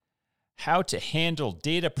how to handle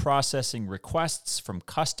data processing requests from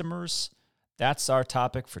customers. That's our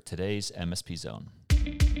topic for today's MSP Zone.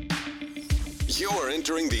 You're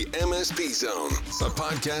entering the MSP Zone, a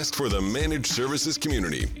podcast for the managed services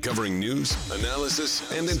community, covering news,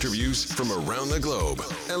 analysis, and interviews from around the globe.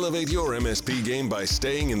 Elevate your MSP game by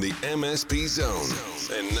staying in the MSP Zone.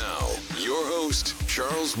 And now, your host,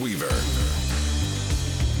 Charles Weaver.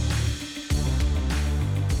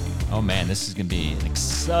 Oh man, this is going to be an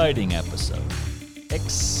exciting episode.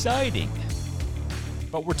 Exciting!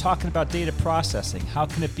 But we're talking about data processing. How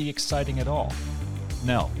can it be exciting at all?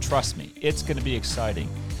 No, trust me, it's going to be exciting.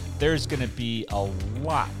 There's going to be a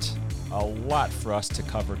lot for us to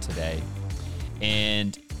cover today.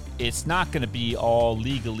 And it's not going to be all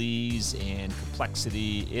legalese and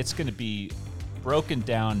complexity. It's going to be broken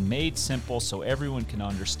down, made simple so everyone can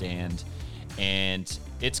understand. And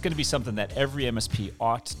it's going to be something that every MSP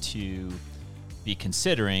ought to be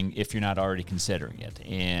considering if you're not already considering it.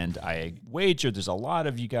 And I wager there's a lot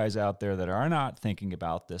of you guys out there that are not thinking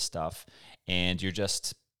about this stuff, and you're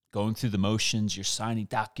just going through the motions. You're signing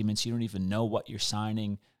documents. You don't even know what you're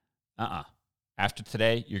signing. After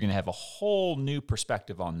today, you're going to have a whole new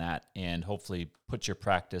perspective on that and hopefully put your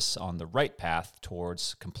practice on the right path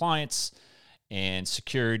towards compliance and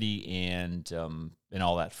security and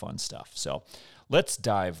all that fun stuff. So let's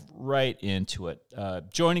dive right into it.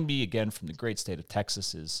 Joining me again from the great state of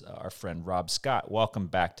Texas is our friend Rob Scott. Welcome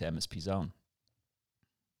back to MSP Zone.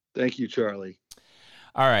 Thank you, Charlie.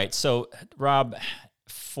 All right. So, Rob,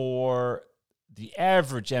 for the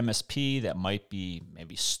average MSP that might be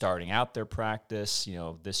maybe starting out their practice,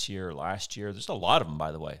 this year or last year, there's a lot of them,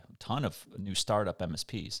 by the way, a ton of new startup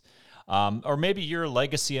MSPs. Or maybe you're a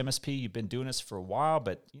legacy MSP, you've been doing this for a while,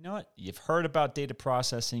 but you know what? You've heard about data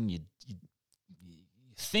processing, you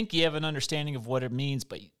think you have an understanding of what it means,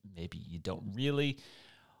 but maybe you don't really.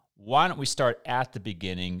 Why don't we start at the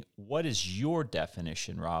beginning? What is your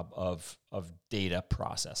definition, Rob, of data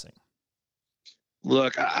processing?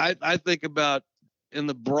 Look, I think about, in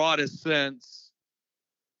the broadest sense,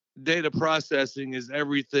 data processing is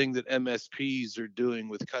everything that MSPs are doing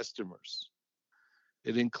with customers.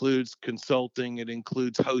 It includes consulting, it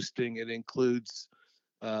includes hosting, it includes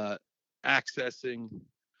accessing.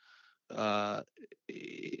 The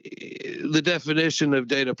definition of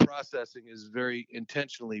data processing is very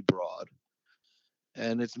intentionally broad,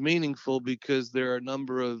 and it's meaningful because there are a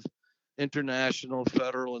number of international,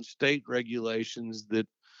 federal, and state regulations that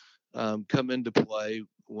come into play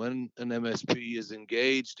when an MSP is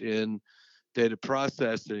engaged in data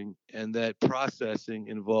processing, and that processing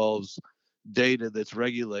involves data that's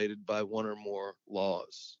regulated by one or more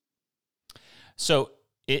laws. So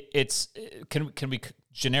it's can we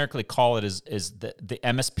generically call it as the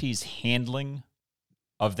MSP's handling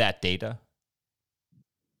of that data?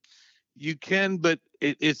 You can, but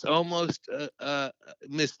it's almost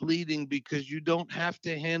misleading because you don't have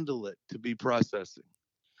to handle it to be processing.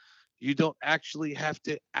 You don't actually have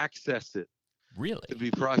to access it really to be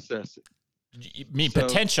processing. You mean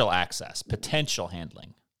potential access, potential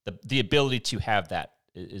handling, the ability to have that.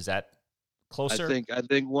 Is that closer? I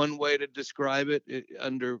think one way to describe it,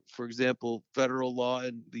 under, for example, federal law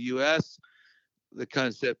in the U.S., the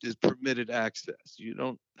concept is permitted access. You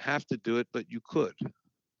don't have to do it, but you could.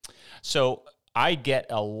 So I get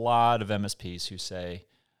a lot of MSPs who say,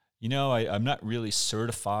 I'm not really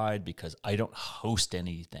certified because I don't host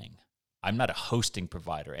anything. I'm not a hosting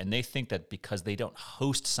provider. And they think that because they don't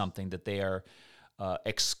host something that they are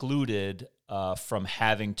excluded from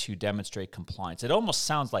having to demonstrate compliance. It almost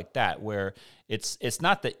sounds like that, where it's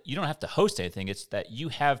not that you don't have to host anything, it's that you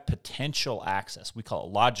have potential access. We call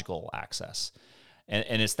it logical access.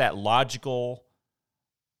 And it's that logical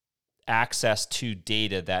access to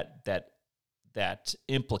data that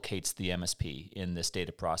implicates the MSP in this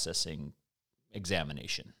data processing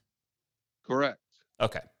examination. Correct.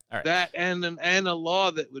 Okay. All right. That and a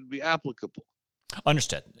law that would be applicable.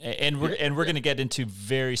 Understood. And we're going to get into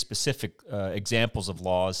very specific examples of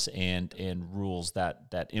laws and rules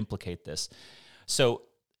that implicate this. So,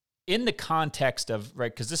 in the context of,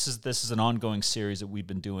 right, because this is an ongoing series that we've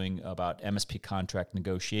been doing about MSP contract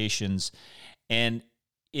negotiations, and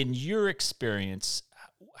in your experience,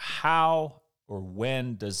 how or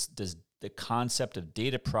when does the concept of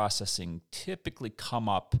data processing typically come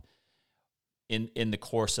up in the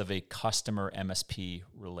course of a customer MSP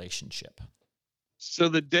relationship? So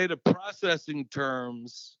the data processing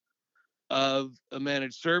terms of a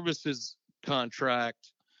managed services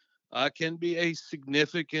contract can be a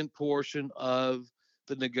significant portion of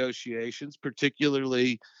the negotiations,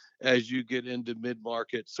 particularly as you get into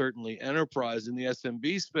mid-market, certainly enterprise. In the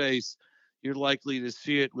SMB space, you're likely to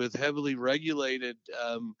see it with heavily regulated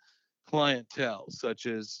clientele, such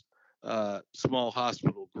as small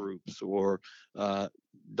hospital groups or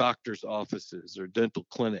doctors' offices or dental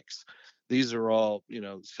clinics. These are all,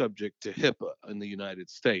 subject to HIPAA in the United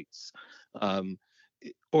States.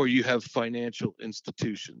 Or you have financial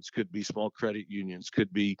institutions, could be small credit unions,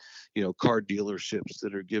 could be, car dealerships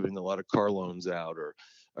that are giving a lot of car loans out,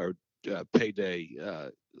 or payday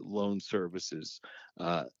loan services.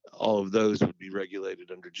 All of those would be regulated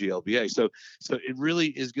under GLBA. So it really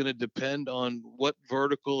is going to depend on what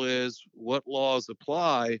vertical is, what laws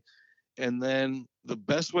apply, and then the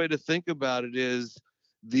best way to think about it is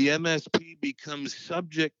the MSP becomes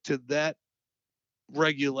subject to that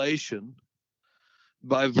regulation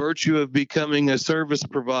by virtue of becoming a service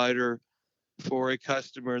provider for a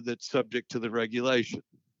customer that's subject to the regulation.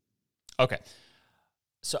 Okay.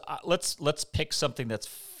 So let's pick something that's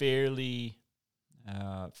fairly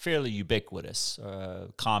ubiquitous,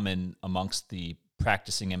 common amongst the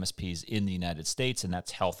practicing MSPs in the United States, and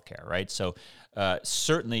that's healthcare, right? So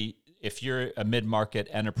certainly, if you're a mid-market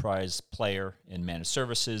enterprise player in managed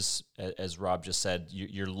services, as Rob just said,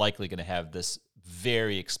 you're likely going to have this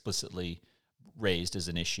very explicitly raised as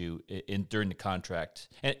an issue during the contract.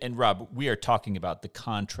 And Rob, we are talking about the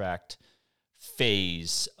contract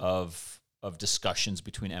phase of discussions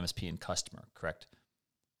between MSP and customer, correct?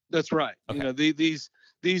 That's right. Okay.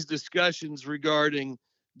 These discussions regarding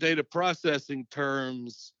data processing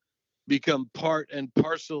terms become part and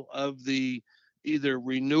parcel of the either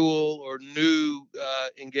renewal or new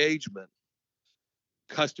engagement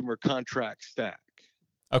customer contract stack.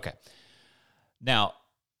 Okay. Now,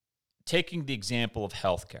 taking the example of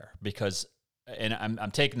healthcare, because, and I'm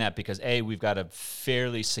taking that because we've got a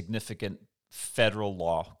fairly significant federal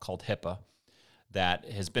law called HIPAA that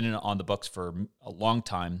has been on the books for a long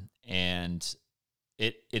time, and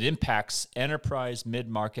it impacts enterprise,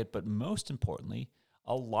 mid-market, but most importantly,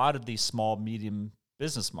 a lot of these small, medium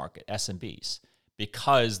business market, SMBs,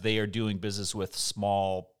 because they are doing business with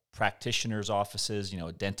small practitioners' offices,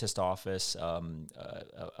 a dentist office, a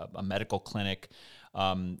medical clinic.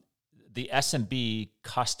 The SMB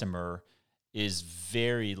customer is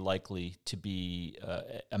very likely to be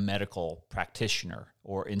a medical practitioner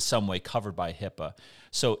or in some way covered by HIPAA.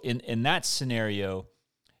 So in that scenario,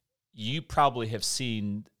 you probably have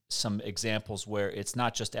seen some examples where it's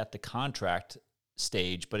not just at the contract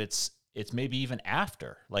stage, but it's maybe even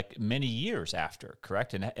after, like many years after,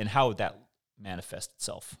 correct? And how would that manifest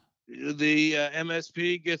itself? The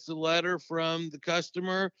MSP gets a letter from the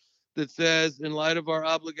customer that says, in light of our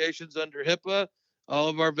obligations under HIPAA, all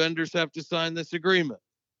of our vendors have to sign this agreement.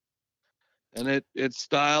 And it's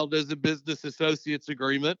styled as a business associates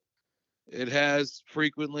agreement. It has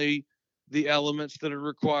frequently the elements that are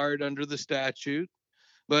required under the statute.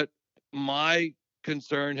 But my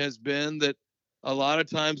concern has been that a lot of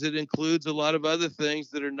times it includes a lot of other things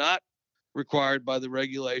that are not required by the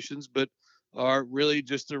regulations, but are really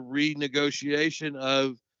just a renegotiation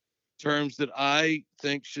of terms that I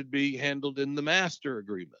think should be handled in the master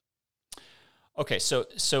agreement. Okay, so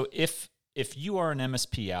if you are an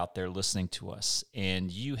MSP out there listening to us and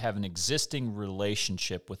you have an existing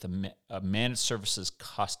relationship with a managed services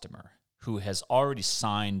customer who has already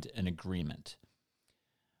signed an agreement,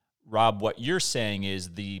 Rob, what you're saying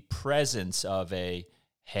is the presence of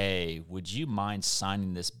hey, would you mind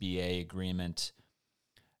signing this BA agreement?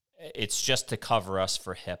 It's just to cover us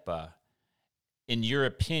for HIPAA. In your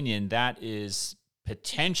opinion, that is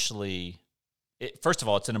potentially, first of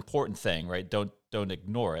all, it's an important thing, right? Don't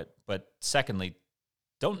ignore it. But secondly,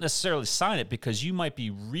 don't necessarily sign it because you might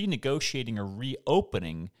be renegotiating or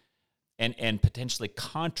reopening and potentially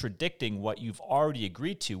contradicting what you've already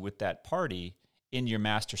agreed to with that party in your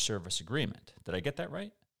master service agreement. Did I get that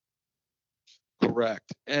right?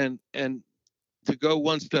 Correct. And to go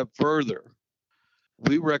one step further,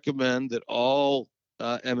 we recommend that all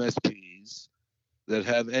MSPs that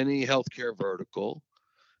have any healthcare vertical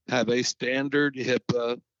have a standard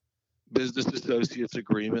HIPAA business associates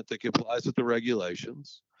agreement that complies with the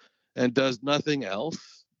regulations and does nothing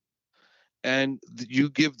else. And you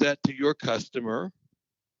give that to your customer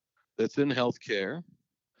that's in healthcare,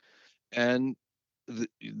 and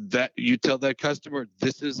that you tell that customer,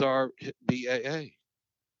 this is our BAA.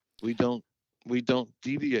 We don't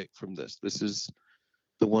deviate from this. This is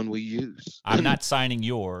the one we use. I'm not signing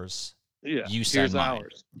yours. Yeah, you sign mine.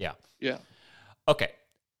 Ours. Yeah. Okay.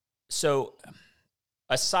 So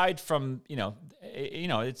aside from,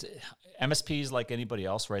 it's MSPs like anybody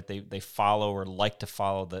else, right? They follow or like to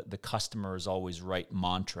follow the customer is always right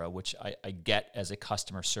mantra, which I get as a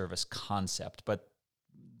customer service concept, but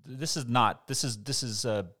this is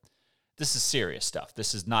this is serious stuff.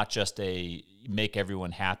 This is not just a make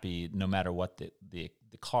everyone happy no matter what the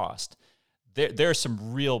cost. There are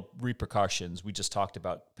some real repercussions. We just talked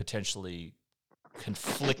about potentially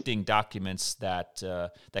conflicting documents that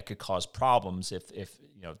could cause problems if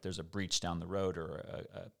there's a breach down the road or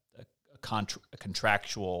a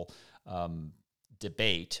contractual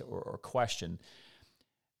debate or question.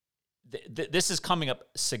 This is coming up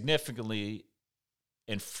significantly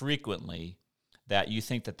and frequently, that you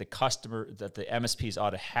think that the MSPs ought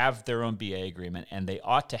to have their own BA agreement, and they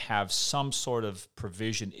ought to have some sort of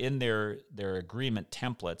provision in their agreement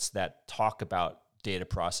templates that talk about data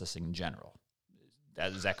processing in general.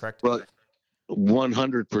 Is that correct? Well,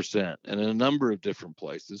 100%, and in a number of different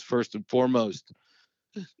places. First and foremost,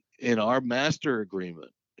 in our master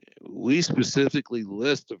agreement, we specifically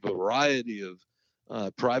list a variety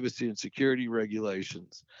of privacy and security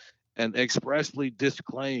regulations and expressly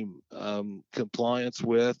disclaim compliance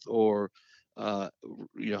with, or have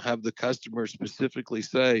the customer specifically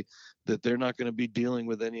say that they're not going to be dealing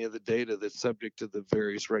with any of the data that's subject to the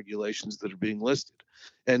various regulations that are being listed.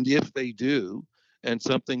 And if they do, and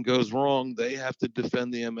something goes wrong, they have to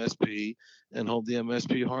defend the MSP and hold the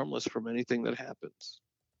MSP harmless from anything that happens.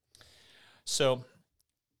 So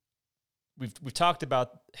we've talked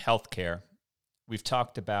about healthcare. We've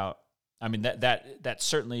talked about, that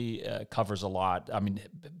certainly covers a lot.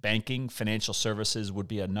 Banking, financial services would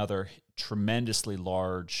be another tremendously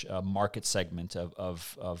large market segment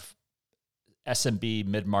of SMB,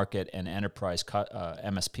 mid-market, and enterprise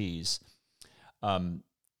MSPs.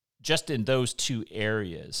 Just in those two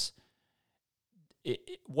areas,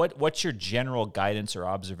 what's your general guidance or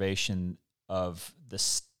observation of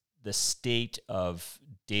the state of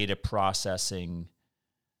data processing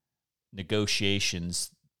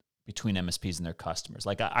negotiations between MSPs and their customers?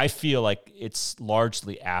 Like, I feel like it's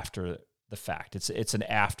largely after the fact. It's an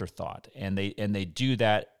afterthought, and they do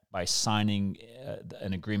that by signing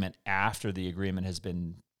an agreement after the agreement has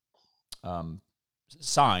been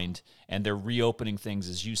signed, and they're reopening things,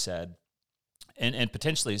 as you said, and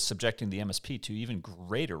potentially subjecting the MSP to even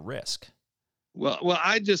greater risk. Well,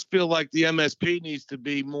 I just feel like the MSP needs to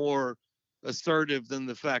be more assertive than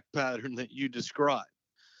the fact pattern that you described.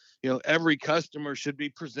 Every customer should be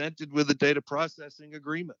presented with a data processing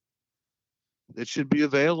agreement that should be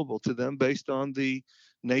available to them based on the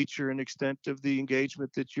nature and extent of the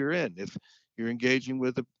engagement that you're in. If you're engaging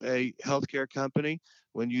with a healthcare company,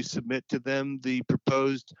 when you submit to them the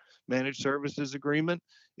proposed managed services agreement,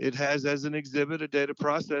 it has as an exhibit a data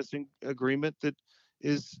processing agreement that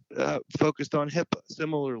is focused on HIPAA.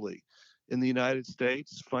 Similarly, in the United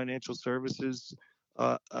States, financial services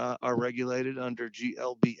are regulated under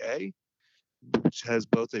GLBA, which has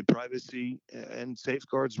both a privacy and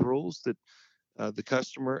safeguards rules that the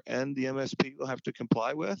customer and the MSP will have to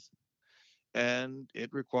comply with. And it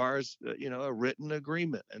requires, a written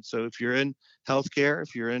agreement. And so if you're in healthcare,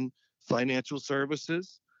 if you're in financial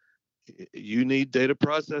services, you need data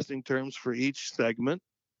processing terms for each segment.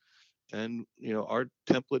 And, our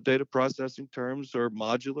template data processing terms are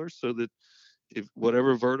modular, so that if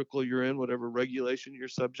whatever vertical you're in, whatever regulation you're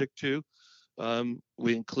subject to,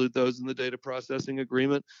 we include those in the data processing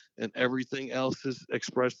agreement, and everything else is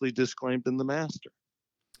expressly disclaimed in the master.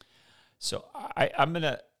 So I'm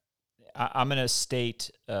gonna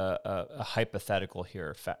state a hypothetical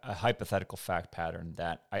here, a hypothetical fact pattern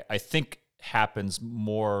that I think happens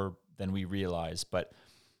more than we realize, but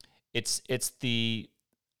it's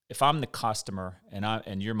if I'm the customer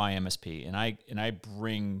and you're my MSP, and I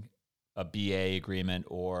bring a BA agreement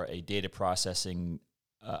or a data processing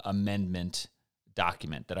amendment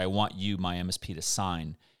document that I want you, my MSP, to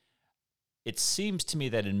sign, it seems to me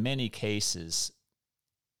that in many cases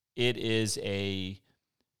it is a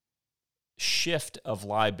shift of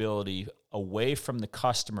liability away from the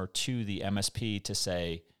customer to the MSP to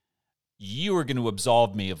say, you are going to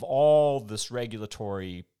absolve me of all this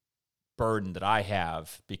regulatory burden that I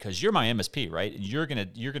have because you're my MSP, right? And you're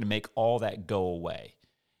going to make all that go away.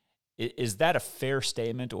 Is that a fair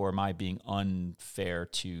statement, or am I being unfair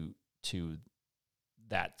to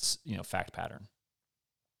that fact pattern?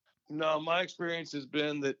 No, my experience has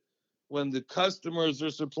been that when the customers are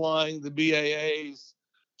supplying the BAAs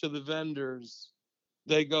to the vendors,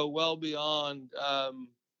 they go well beyond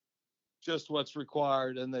just what's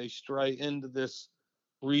required, and they stray into this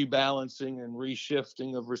rebalancing and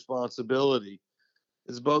reshifting of responsibility.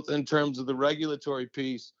 It's both in terms of the regulatory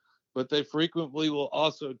piece, but they frequently will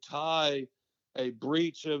also tie a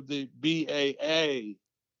breach of the BAA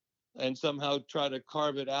and somehow try to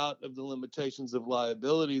carve it out of the limitations of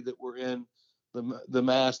liability that were in the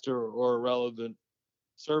master or relevant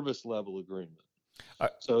service level agreement.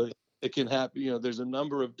 So it can happen. There's a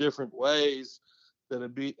number of different ways that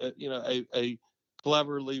a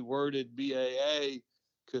cleverly worded BAA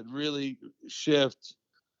could really shift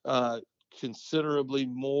considerably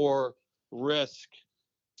more risk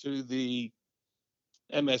to the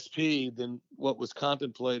MSP than what was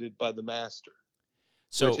contemplated by the master.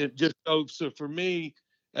 So for me,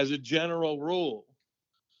 as a general rule,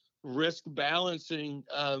 risk balancing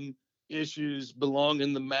issues belong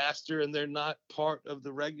in the master, and they're not part of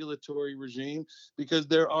the regulatory regime because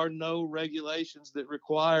there are no regulations that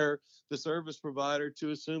require the service provider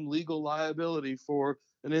to assume legal liability for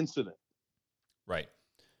an incident. Right.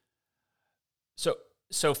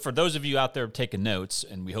 So for those of you out there taking notes,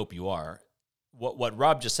 and we hope you are, what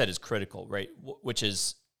Rob just said is critical, right? Which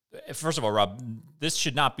is, first of all, Rob, this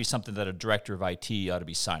should not be something that a director of IT ought to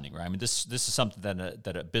be signing, right? I mean, this is something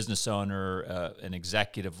that a business owner, an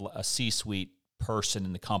executive, a C-suite person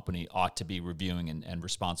in the company ought to be reviewing and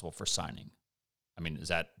responsible for signing. I mean, is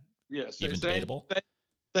that even debatable?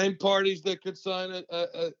 Same parties that could sign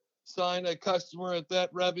a customer at that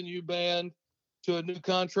revenue band to a new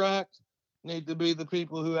contract need to be the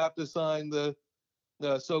people who have to sign the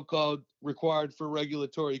so-called required for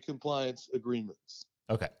regulatory compliance agreements.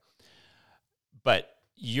 Okay. But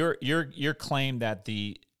your claim that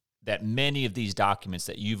that many of these documents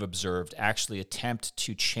that you've observed actually attempt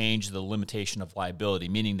to change the limitation of liability,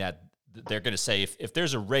 meaning that they're going to say if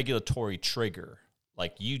there's a regulatory trigger,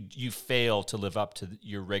 like you fail to live up to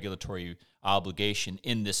your regulatory obligation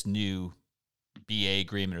in this new BA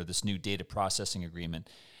agreement or this new data processing agreement,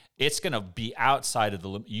 it's going to be outside of the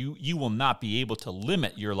limit. You will not be able to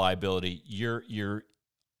limit your liability. You're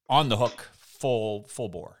on the hook full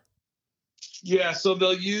bore. Yeah, so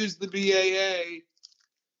they'll use the BAA,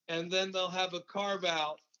 and then they'll have a carve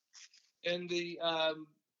out in the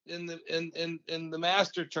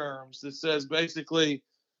master terms that says basically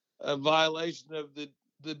a violation of the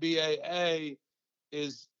BAA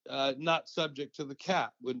is not subject to the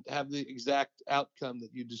cap, would have the exact outcome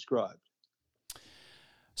that you described.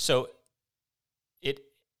 So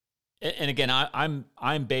and again,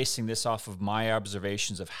 I'm basing this off of my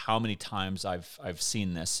observations of how many times I've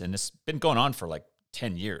seen this, and it's been going on for like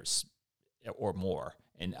 10 years or more,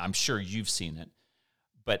 and I'm sure you've seen it.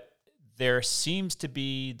 But there seems to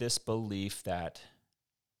be this belief that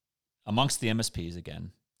amongst the MSPs, again,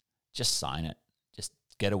 just sign it, just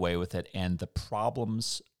get away with it, and the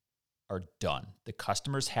problems are done. The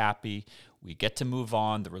customer's happy. We get to move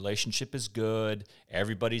on. The relationship is good.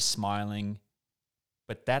 Everybody's smiling.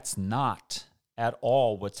 But that's not at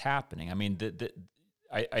all what's happening. I mean,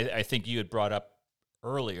 I think you had brought up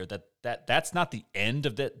earlier that's not the end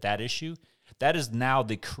of that issue. That is now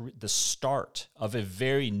the start of a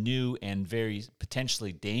very new and very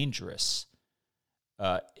potentially dangerous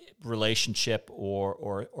relationship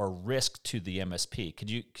or risk to the MSP. Could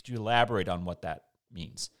you elaborate on what that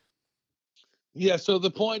means? Yeah. So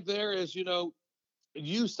the point there is,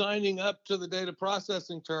 you signing up to the data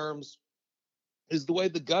processing terms is the way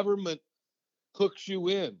the government hooks you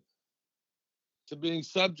in to being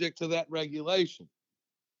subject to that regulation.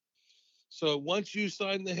 So once you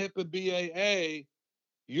sign the HIPAA BAA,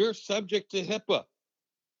 you're subject to HIPAA.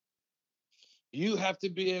 You have to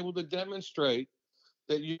be able to demonstrate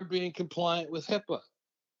that you're being compliant with HIPAA.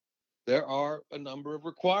 There are a number of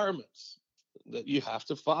requirements that you have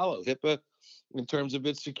to follow. HIPAA, in terms of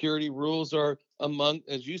its security rules, are among,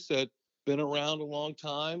 as you said, been around a long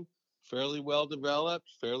time, fairly well developed,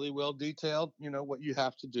 fairly well detailed, what you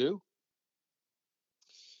have to do.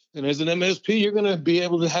 And as an MSP, you're going to be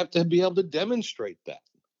able to demonstrate that.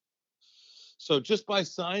 So just by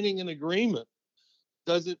signing an agreement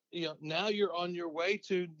doesn't, now you're on your way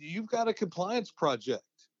to, you've got a compliance project.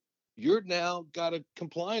 You're now got a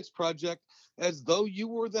compliance project as though you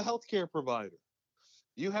were the healthcare provider.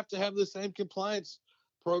 You have to have the same compliance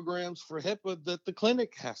programs for HIPAA that the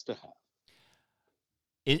clinic has to have.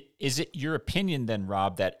 Is it your opinion then,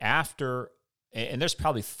 Rob, that after, and there's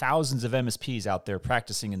probably thousands of MSPs out there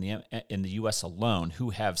practicing in the U.S. alone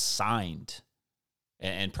who have signed,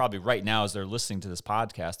 and probably right now as they're listening to this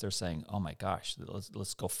podcast, they're saying, "Oh my gosh,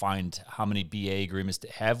 let's go find how many BA agreements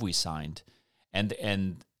have we signed,"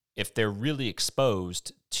 and if they're really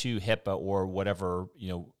exposed to HIPAA or whatever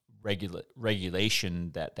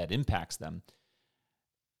regulation that impacts them,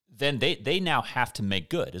 then they now have to make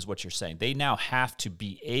good, is what you're saying. They now have to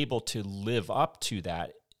be able to live up to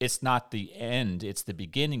that. It's not the end, it's the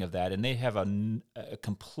beginning of that. And they have a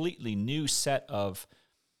completely new set of,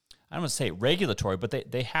 I don't want to say regulatory,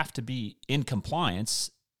 but they have to be in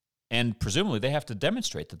compliance, and presumably they have to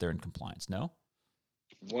demonstrate that they're in compliance, no?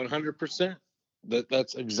 100%.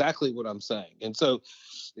 That's exactly what I'm saying. And so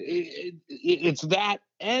it's that,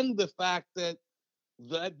 and the fact that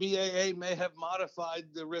BAA may have modified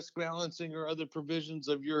the risk balancing or other provisions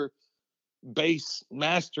of your base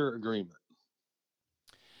master agreement.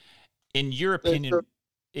 In your opinion, go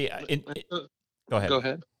ahead. Go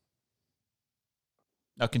ahead.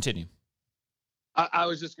 I'll continue. I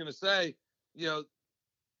was just going to say,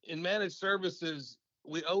 in managed services,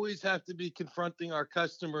 we always have to be confronting our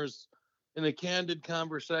customers in a candid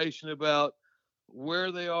conversation about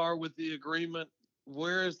where they are with the agreement,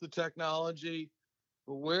 where is the technology,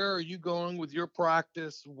 where are you going with your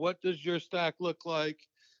practice, what does your stack look like,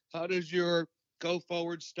 how does your go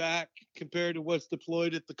forward stack compare to what's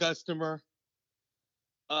deployed at the customer,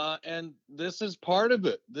 and this is part of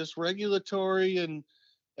it. This regulatory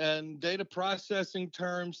and data processing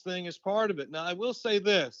terms thing is part of it. Now, I will say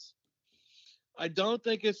this. I don't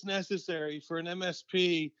think it's necessary for an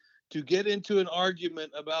MSP to get into an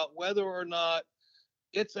argument about whether or not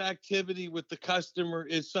its activity with the customer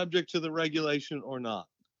is subject to the regulation or not.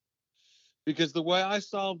 Because the way I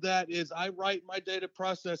solve that is I write my data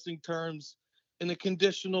processing terms in a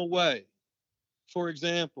conditional way. For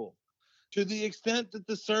example, to the extent that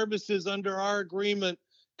the services under our agreement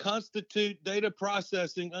constitute data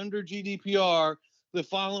processing under GDPR, the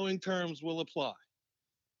following terms will apply.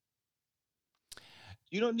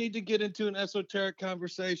 You don't need to get into an esoteric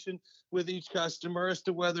conversation with each customer as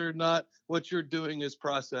to whether or not what you're doing is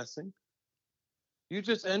processing. You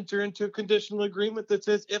just enter into a conditional agreement that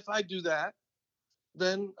says, if I do that,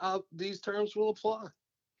 then these terms will apply.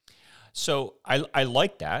 So I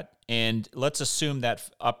like that. And let's assume that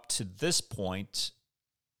up to this point,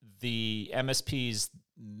 the MSPs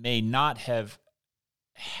may not have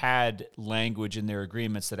had language in their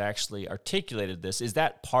agreements that actually articulated this. Is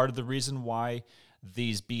that part of the reason why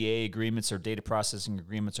these BA agreements or data processing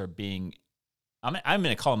agreements are being, I'm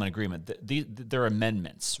going to call them an agreement. They're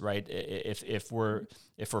amendments, right? If we're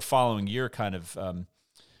following your kind of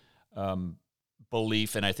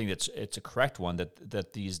belief, and I think it's a correct one,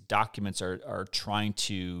 that these documents are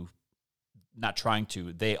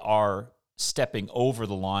they are stepping over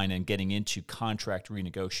the line and getting into contract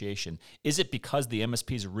renegotiation. Is it because the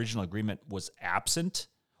MSP's original agreement was absent,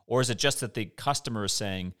 or is it just that the customer is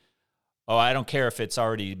saying, oh, I don't care if it's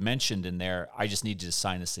already mentioned in there, I just need you to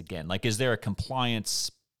sign this again? Like, is there a compliance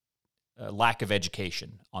lack of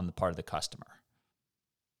education on the part of the customer?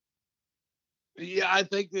 Yeah, I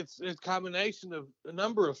think it's a combination of a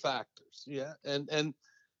number of factors. Yeah,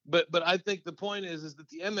 but I think the point is that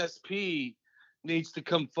the MSP needs to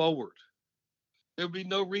come forward. There would be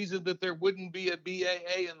no reason that there wouldn't be a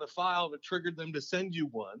BAA in the file that triggered them to send you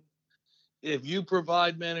one. If you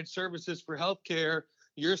provide managed services for healthcare,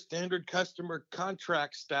 your standard customer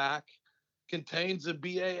contract stack contains a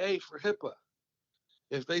BAA for HIPAA.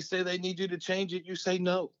 If they say they need you to change it, you say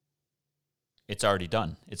no. It's already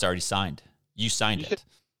done. It's already signed. You signed it.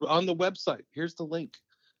 On the website. Here's the link.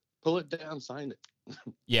 Pull it down, sign it.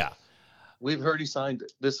 Yeah. We've already signed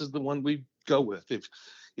it. This is the one we go with.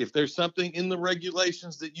 If there's something in the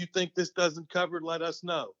regulations that you think this doesn't cover, let us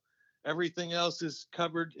know. Everything else is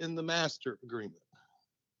covered in the master agreement.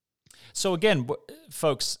 So again,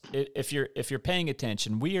 folks, if you're paying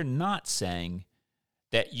attention, we are not saying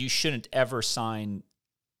that you shouldn't ever sign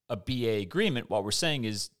a BA agreement. What we're saying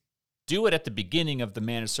is do it at the beginning of the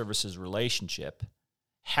managed services relationship,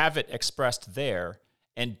 have it expressed there,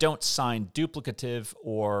 and don't sign duplicative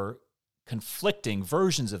or conflicting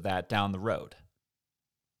versions of that down the road.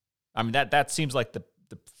 I mean, that seems like the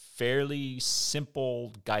fairly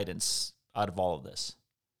simple guidance out of all of this.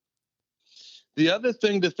 The other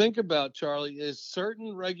thing to think about, Charlie, is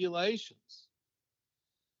certain regulations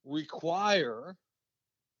require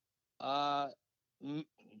the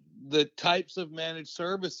types of managed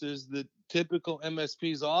services that typical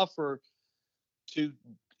MSPs offer to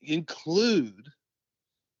include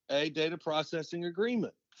a data processing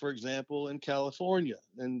agreement. For example, in California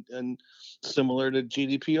and similar to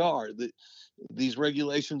GDPR, these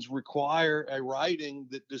regulations require a writing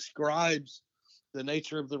that describes the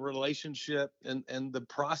nature of the relationship and the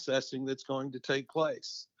processing that's going to take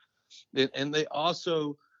place. And they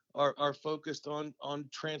also are focused on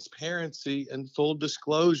transparency and full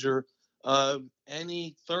disclosure of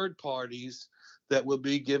any third parties that will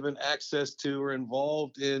be given access to or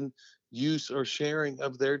involved in use or sharing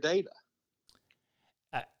of their data.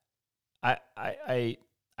 I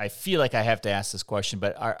feel like I have to ask this question,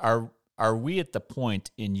 but are we at the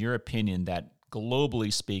point, in your opinion, that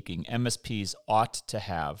globally speaking, MSPs ought to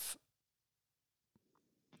have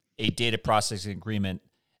a data processing agreement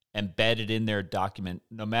embedded in their document,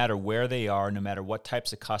 no matter where they are, no matter what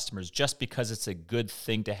types of customers, just because it's a good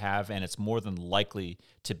thing to have and it's more than likely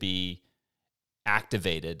to be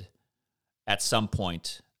activated at some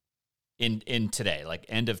point in today, like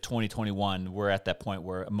end of 2021, we're at that point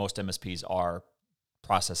where most MSPs are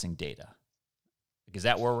processing data. Is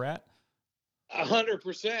that where we're at?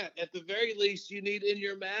 100%. At the very least, you need in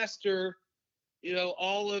your master,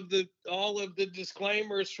 all of the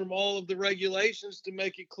disclaimers from all of the regulations to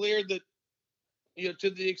make it clear that, to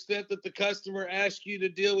the extent that the customer asks you to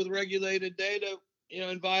deal with regulated data,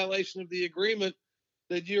 in violation of the agreement,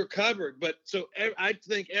 that you're covered. But so I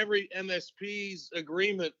think every MSP's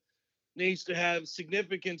agreement needs to have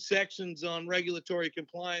significant sections on regulatory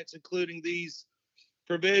compliance, including these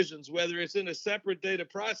provisions. Whether it's in a separate data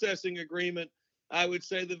processing agreement, I would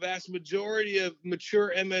say the vast majority of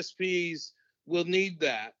mature MSPs will need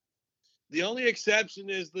that. The only exception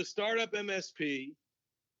is the startup MSP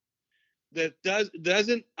that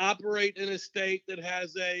doesn't operate in a state that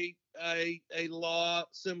has a law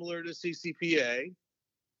similar to CCPA,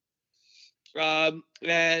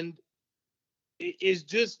 and is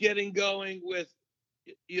just getting going with,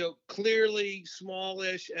 clearly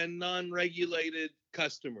smallish and non-regulated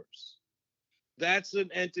customers. That's an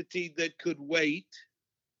entity that could wait,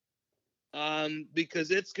 because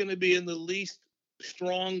it's going to be in the least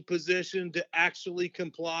strong position to actually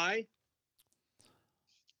comply.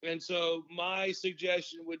 And so my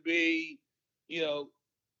suggestion would be,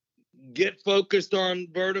 get focused on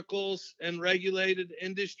verticals and regulated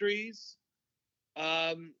industries.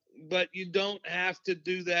 But you don't have to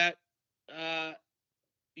do that.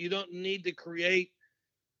 You don't need to create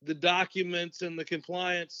the documents and the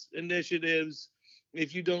compliance initiatives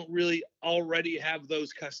if you don't really already have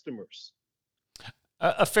those customers.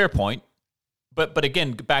 A fair point. But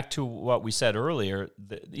again, back to what we said earlier,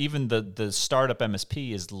 even the startup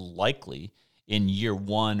MSP is likely in year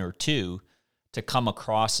 1 or 2 to come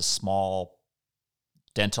across a small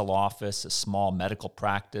dental office, a small medical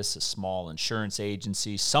practice, a small insurance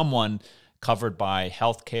agency, someone covered by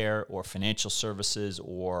healthcare or financial services,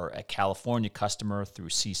 or a California customer through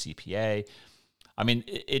CCPA. I mean,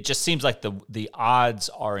 it just seems like the odds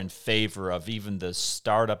are in favor of even the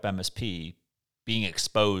startup MSP being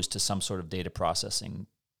exposed to some sort of data processing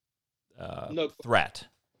threat.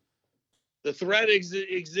 The threat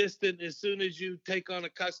existed as soon as you take on a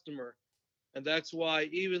customer. And that's why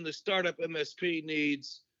even the startup MSP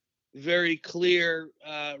needs very clear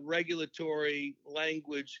regulatory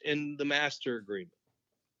language in the master agreement.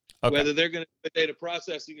 Okay. Whether they're going to have a data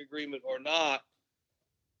processing agreement or not,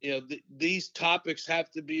 these topics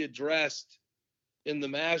have to be addressed in the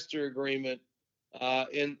master agreement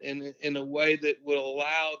in a way that will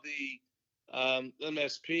allow the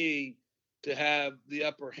MSP to have the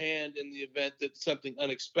upper hand in the event that something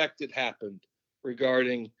unexpected happened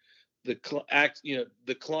regarding the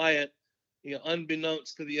client.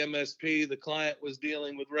 Unbeknownst to the MSP, the client was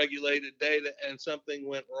dealing with regulated data and something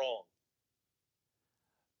went wrong.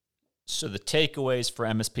 So the takeaways for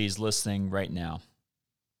MSPs listening right now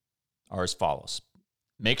are as follows.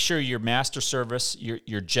 Make sure your master service,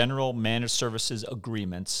 your general managed services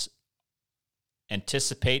agreements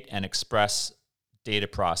anticipate and express data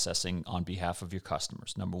processing on behalf of your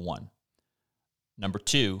customers, number 1. Number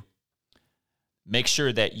 2, make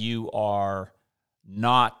sure that you are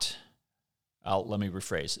not, let me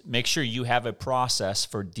rephrase. Make sure you have a process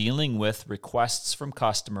for dealing with requests from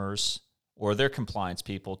customers or their compliance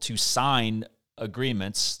people to sign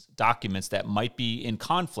agreements, documents that might be in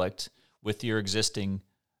conflict with your existing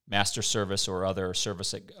master service or other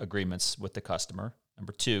service agreements with the customer,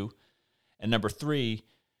 number 2. And number 3,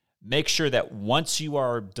 make sure that once you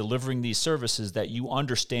are delivering these services that you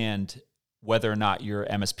understand whether or not your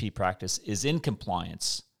MSP practice is in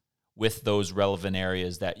compliance with those relevant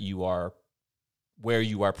areas where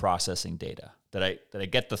you are processing data. Did I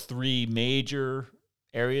get the 3 major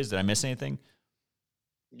areas? Did I miss anything?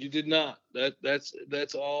 You did not.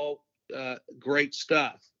 That's all great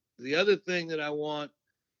stuff. The other thing that I want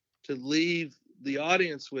to leave the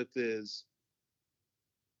audience with is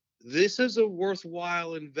this is a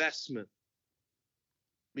worthwhile investment,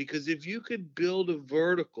 because if you could build a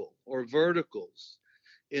vertical or verticals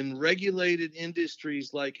in regulated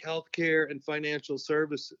industries like healthcare and financial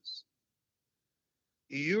services,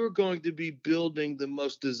 you're going to be building the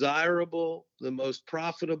most desirable, the most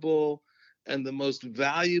profitable, and the most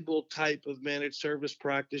valuable type of managed service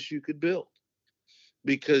practice you could build.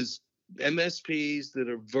 Because MSPs that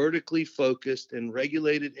are vertically focused in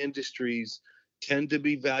regulated industries tend to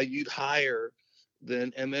be valued higher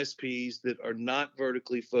than MSPs that are not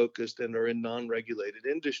vertically focused and are in non-regulated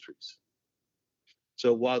industries.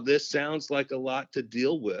 So while this sounds like a lot to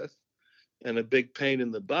deal with and a big pain in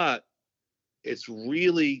the butt, it's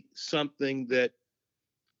really something that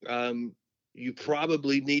you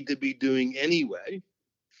probably need to be doing anyway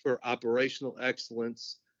for operational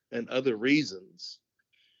excellence and other reasons.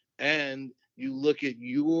 And you look at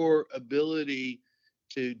your ability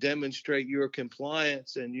to demonstrate your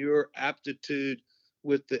compliance and your aptitude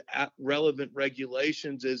with the relevant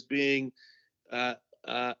regulations as being a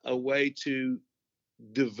way to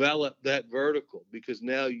develop that vertical, because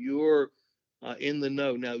now you're in the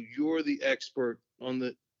know. Now you're the expert on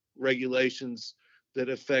the regulations that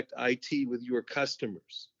affect IT with your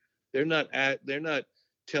customers. They're not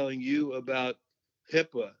telling you about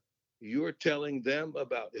HIPAA. You're telling them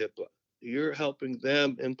about HIPAA. You're helping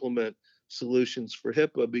them implement solutions for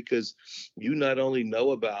HIPAA because you not only know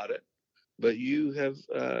about it, but you have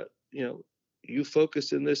you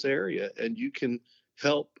focus in this area and you can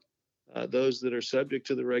help those that are subject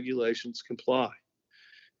to the regulations comply.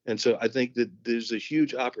 And so I think that there's a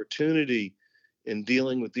huge opportunity in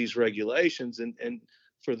dealing with these regulations. And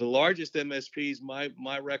for the largest MSPs,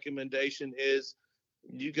 my recommendation is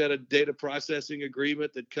you got a data processing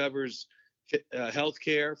agreement that covers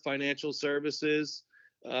healthcare, financial services,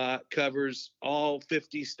 covers all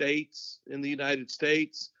 50 states in the United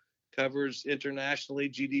States, covers internationally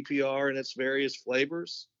GDPR and its various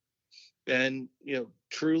flavors. And,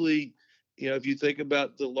 truly, if you think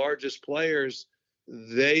about the largest players,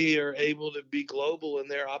 they are able to be global in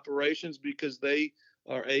their operations because they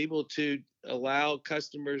are able to allow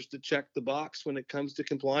customers to check the box when it comes to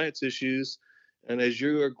compliance issues. And as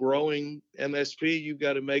you're a growing MSP, you've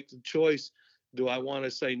got to make the choice. Do I want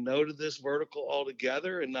to say no to this vertical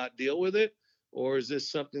altogether and not deal with it? Or is this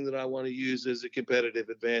something that I want to use as a competitive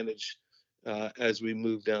advantage as we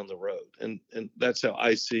move down the road? And that's how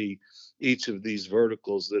I see each of these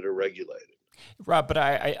verticals that are regulated. Rob, but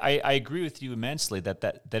I agree with you immensely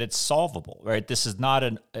that it's solvable, right? This is not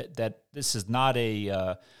an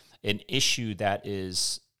issue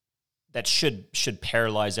that should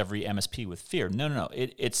paralyze every MSP with fear. No.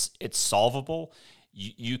 It's solvable.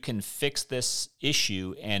 You can fix this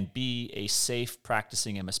issue and be a safe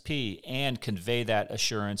practicing MSP and convey that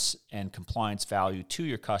assurance and compliance value to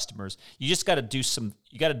your customers. You just got to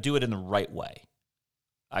do it in the right way,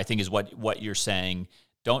 I think is what you're saying.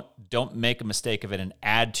 Don't make a mistake of it and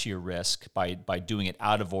add to your risk by doing it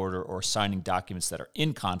out of order or signing documents that are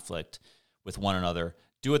in conflict with one another.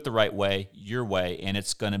 Do it the right way, your way, and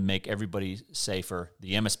it's going to make everybody safer,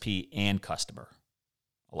 the MSP and customer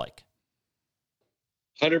alike.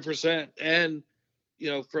 100%. And,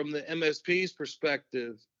 from the MSP's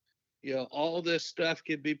perspective, all this stuff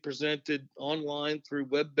can be presented online through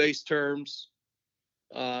web-based terms.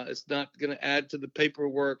 It's not going to add to the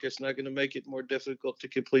paperwork. It's not going to make it more difficult to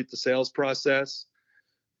complete the sales process.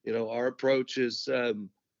 Our approach is,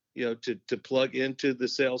 to plug into the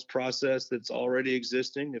sales process that's already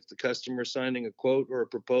existing. If the customer is signing a quote or a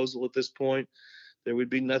proposal at this point, there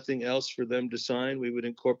would be nothing else for them to sign. We would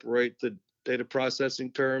incorporate the data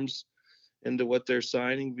processing terms into what they're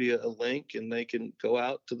signing via a link, and they can go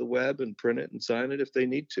out to the web and print it and sign it if they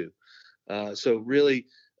need to. So really,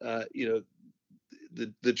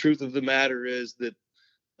 the truth of the matter is that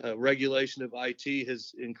regulation of IT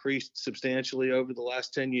has increased substantially over the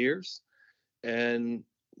last 10 years. And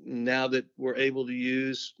now that we're able to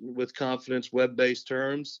use with confidence web-based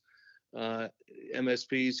terms,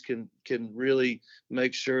 MSPs can really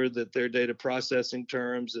make sure that their data processing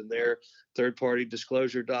terms and their third-party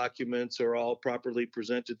disclosure documents are all properly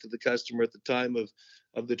presented to the customer at the time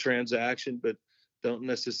of the transaction, but don't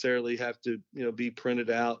necessarily have to be printed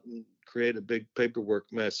out and create a big paperwork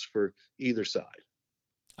mess for either side.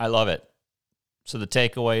 I love it. So the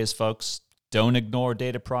takeaway is, folks, don't ignore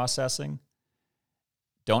data processing.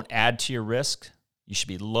 Don't add to your risk. You should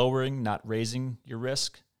be lowering, not raising your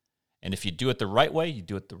risk. And if you do it the right way, you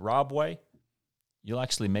do it the Rob way, you'll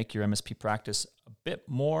actually make your MSP practice a bit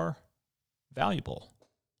more valuable.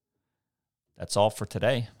 That's all for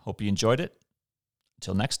today. Hope you enjoyed it.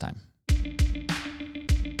 Until next time.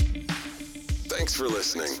 Thanks for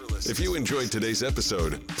listening. If you enjoyed today's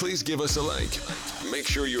episode, please give us a like. Make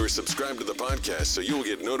sure you are subscribed to the podcast so you will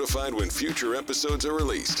get notified when future episodes are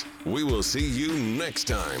released. We will see you next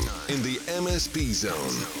time in the MSP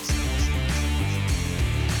Zone.